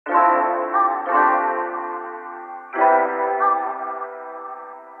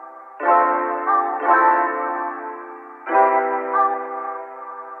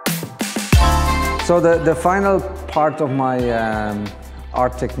So the final part of my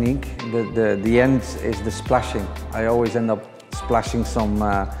art technique, the end is the splashing. I always end up splashing some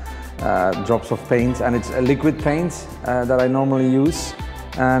drops of paint, and it's a liquid paint that I normally use,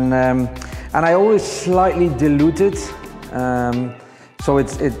 and I always slightly dilute it, so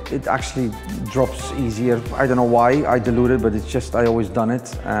it actually drops easier. I don't know why I dilute it, but it's just I always done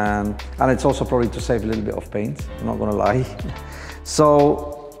it, and it's also probably to save a little bit of paint, I'm not gonna lie. So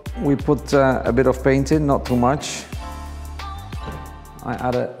we put a bit of paint in, not too much. I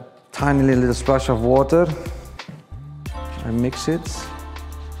add a tiny little splash of water. I mix it.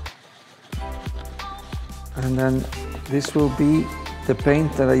 And then this will be the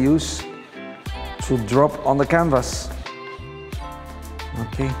paint that I use to drop on the canvas.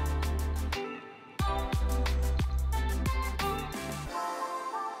 Okay.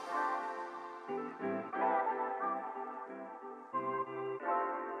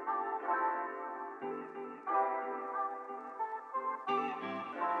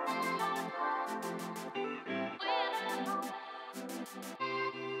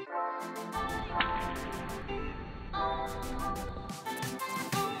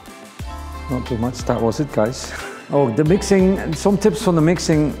 Not too much, that was it, guys. Oh, the mixing, some tips from the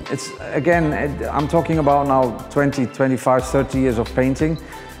mixing. It's, again, I'm talking about now 20, 25, 30 years of painting,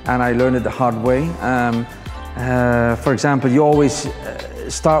 and I learned it the hard way. For example, you always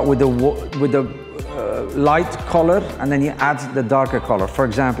start with the light color, and then you add the darker color. For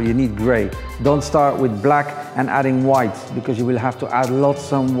example, you need gray. Don't start with black and adding white, because you will have to add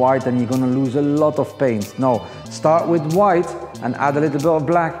lots of white and you're gonna lose a lot of paint. No, start with white and add a little bit of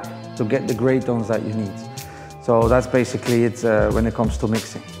black to get the gray tones that you need. So that's basically it when it comes to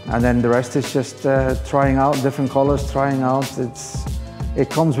mixing. And then the rest is just trying out different colors, trying out. It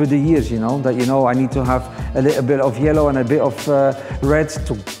comes with the years, you know, that you know I need to have a little bit of yellow and a bit of red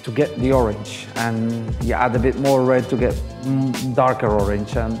to get the orange. And you add a bit more red to get darker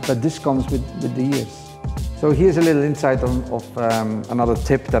orange. But this comes with the years. So here's a little insight of another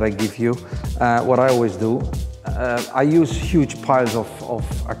tip that I give you. What I always do. I use huge piles of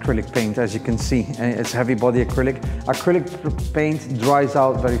acrylic paint, as you can see. It's heavy body acrylic. Acrylic paint dries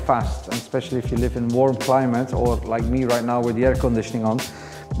out very fast, and especially if you live in warm climate or like me right now with the air conditioning on,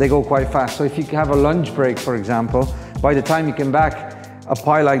 they go quite fast. So if you have a lunch break, for example, by the time you come back, a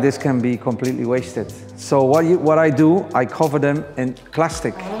pile like this can be completely wasted. So what I do, I cover them in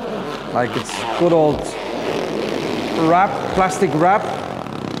plastic, like it's good old plastic wrap.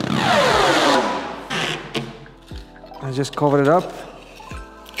 I just cover it up,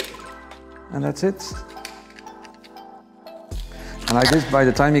 and that's it. And like this, by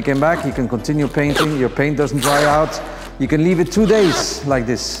the time you came back, you can continue painting. Your paint doesn't dry out. You can leave it 2 days like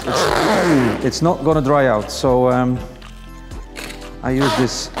this. It's not gonna dry out. So I use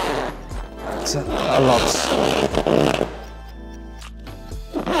this a lot.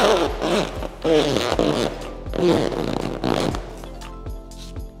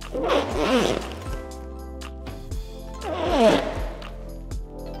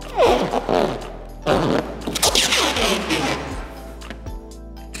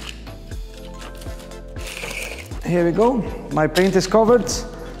 Here we go, my paint is covered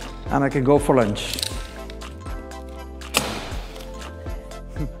and I can go for lunch.